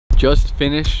Just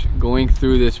finished going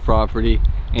through this property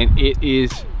and it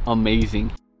is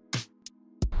amazing.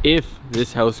 If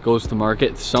this house goes to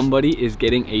market, somebody is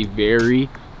getting a very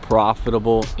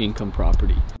profitable income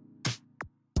property.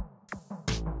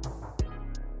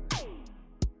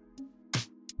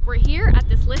 We're here at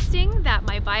this listing that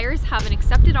my buyers have an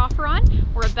accepted offer on.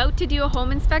 We're about to do a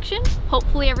home inspection.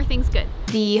 Hopefully everything's good.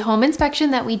 The home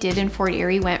inspection that we did in Fort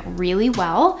Erie went really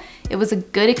well. It was a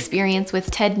good experience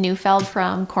with Ted Neufeld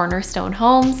from Cornerstone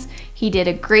Homes. He did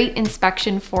a great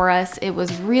inspection for us. It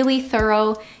was really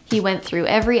thorough. He went through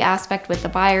every aspect with the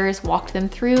buyers, walked them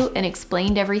through and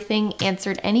explained everything,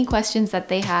 answered any questions that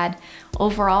they had.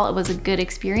 Overall, it was a good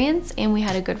experience and we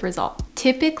had a good result.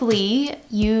 Typically,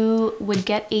 you would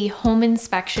get a home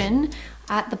inspection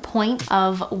at the point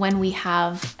of when we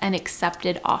have an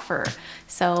accepted offer.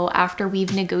 So after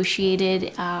we've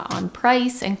negotiated on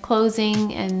price and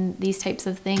closing and these types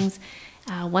of things,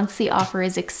 once the offer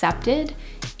is accepted,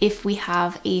 if we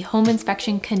have a home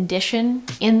inspection condition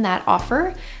in that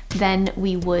offer, then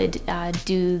we would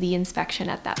do the inspection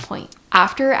at that point.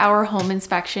 After our home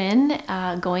inspection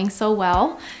going so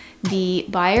well, the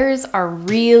buyers are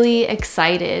really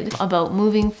excited about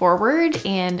moving forward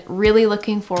and really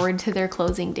looking forward to their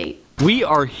closing date. We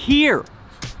are here.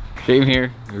 Came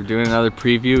here, we're doing another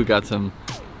preview. We got some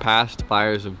past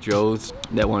buyers of Joe's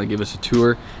that want to give us a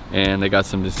tour, and they got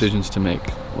some decisions to make.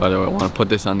 Whether I want to put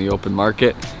this on the open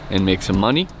market and make some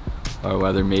money, or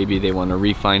whether maybe they want to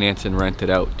refinance and rent it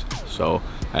out. So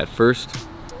at first,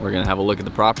 we're gonna have a look at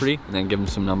the property and then give them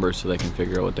some numbers so they can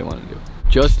figure out what they want to do.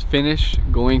 Just finished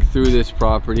going through this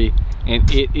property and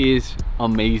it is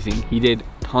amazing. He did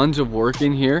tons of work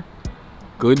in here.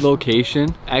 Good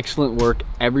location, excellent work,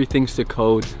 everything's to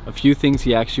code. A few things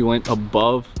he actually went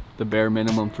above the bare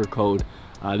minimum for code.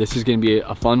 This is gonna be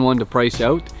a fun one to price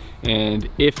out, and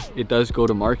if it does go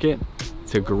to market,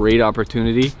 it's a great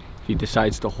opportunity. If he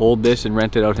decides to hold this and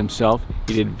rent it out himself,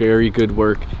 he did very good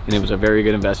work and it was a very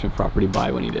good investment property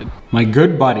buy when he did. My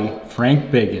good buddy,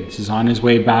 Frank Biggins, is on his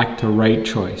way back to Right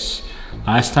Choice.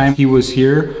 Last time he was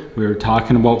here, we were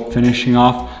talking about finishing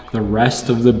off the rest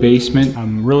of the basement.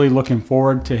 I'm really looking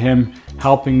forward to him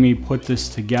helping me put this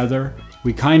together.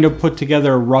 We kind of put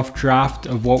together a rough draft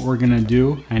of what we're gonna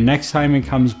do. And next time he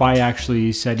comes by, actually,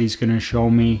 he said he's gonna show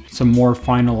me some more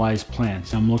finalized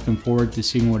plans. I'm looking forward to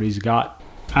seeing what he's got.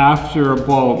 After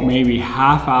about maybe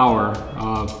half hour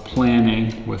of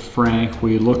planning with Frank,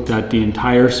 we looked at the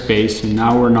entire space, and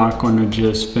now we're not going to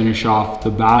just finish off the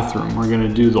bathroom. We're going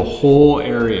to do the whole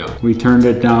area. We turned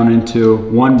it down into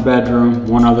one bedroom,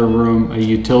 one other room, a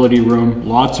utility room,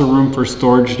 lots of room for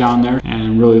storage down there,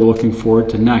 and really looking forward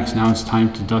to next. Now it's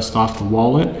time to dust off the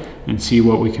wallet and see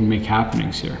what we can make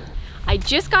happenings here. I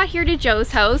just got here to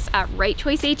Joe's house at Right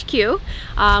Choice HQ.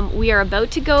 We are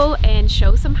about to go and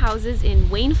show some houses in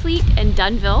Waynfleet and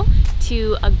Dunnville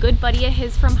to a good buddy of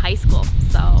his from high school.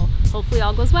 So hopefully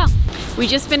all goes well. We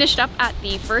just finished up at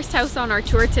the first house on our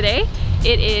tour today.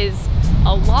 It is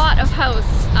a lot of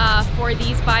house for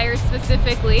these buyers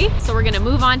specifically. So we're gonna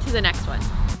move on to the next one.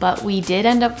 But we did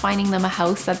end up finding them a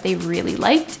house that they really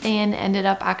liked and ended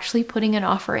up actually putting an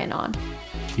offer in on.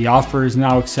 The offer is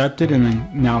now accepted, and then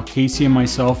now Kacey and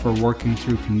myself are working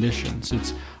through conditions.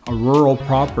 It's a rural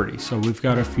property, so we've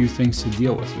got a few things to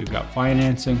deal with. We've got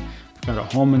financing, we've got a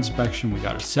home inspection, we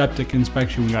got a septic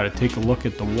inspection, we got to take a look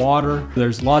at the water.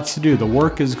 There's lots to do. The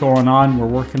work is going on. We're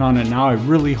working on it now. I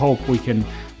really hope we can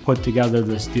put together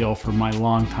this deal for my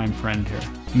longtime friend here.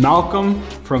 Malcolm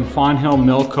from Fonthill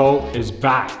Mill Co is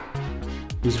back.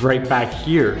 He's right back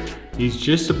here. He's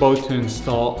just about to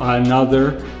install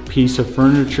another piece of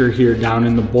furniture here down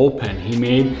in the bullpen. He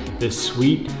made this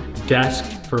sweet desk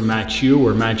for Matthew,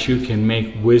 where Matthew can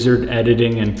make wizard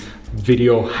editing and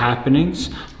video happenings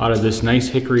out of this nice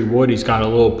hickory wood. He's got a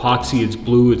little epoxy, it's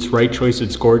blue, it's Right Choice,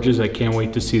 it's gorgeous. I can't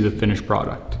wait to see the finished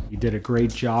product. He did a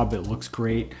great job, it looks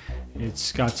great.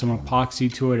 It's got some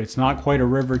epoxy to it. It's not quite a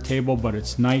river table, but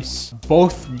it's nice.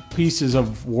 Both pieces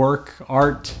of work,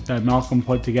 art that Malcolm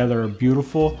put together are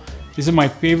beautiful. Is it my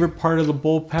favorite part of the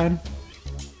bullpen?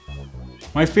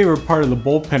 My favorite part of the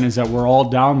bullpen is that we're all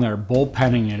down there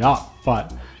bullpenning it up,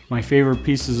 but my favorite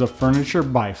pieces of furniture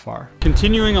by far.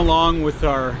 Continuing along with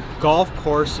our golf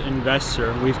course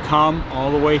investor, we've come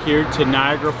all the way here to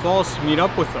Niagara Falls to meet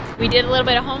up with them. We did a little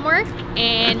bit of homework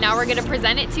and now we're gonna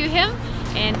present it to him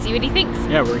and see what he thinks.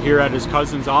 Yeah, we're here at his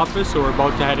cousin's office, so we're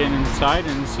about to head inside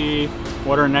and see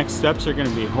what our next steps are gonna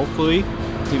be. Hopefully,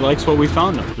 he likes what we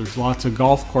found him. There's lots of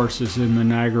golf courses in the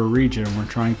Niagara region, and we're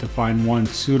trying to find one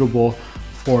suitable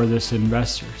for this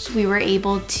investor. We were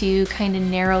able to kind of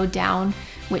narrow down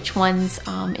which ones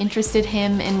interested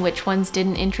him and which ones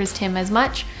didn't interest him as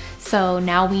much. So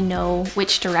now we know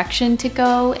which direction to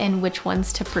go and which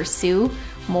ones to pursue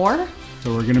more.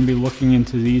 So we're gonna be looking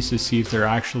into these to see if they're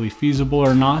actually feasible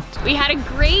or not. We had a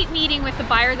great meeting with the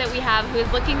buyer that we have who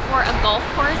is looking for a golf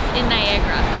course in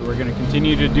Niagara. We're gonna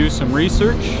continue to do some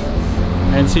research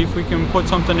and see if we can put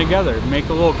something together, make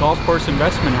a little golf course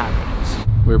investment happen.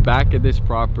 We're back at this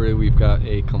property. We've got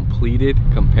a completed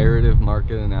comparative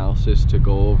market analysis to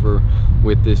go over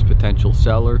with this potential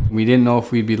seller. We didn't know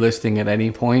if we'd be listing at any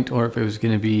point or if it was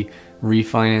going to be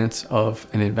refinance of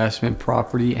an investment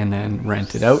property and then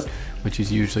rent it out, which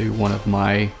is usually one of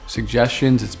my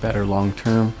suggestions. It's better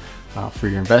long-term for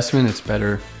your investment. It's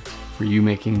better for you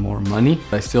making more money.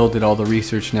 I still did all the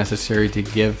research necessary to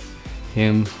give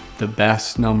him the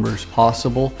best numbers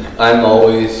possible. I'm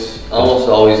almost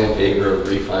always in favor of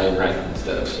refi and rent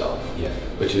instead of sell. Yeah.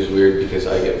 Which is weird because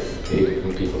I get paid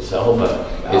when people sell, but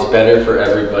it's better for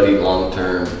everybody long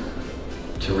term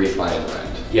to refi and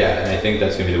rent. Yeah, and I think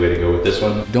that's gonna be the way to go with this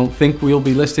one. Don't think we'll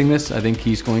be listing this. I think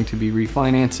he's going to be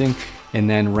refinancing and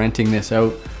then renting this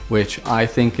out, which I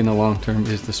think in the long term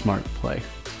is the smart play.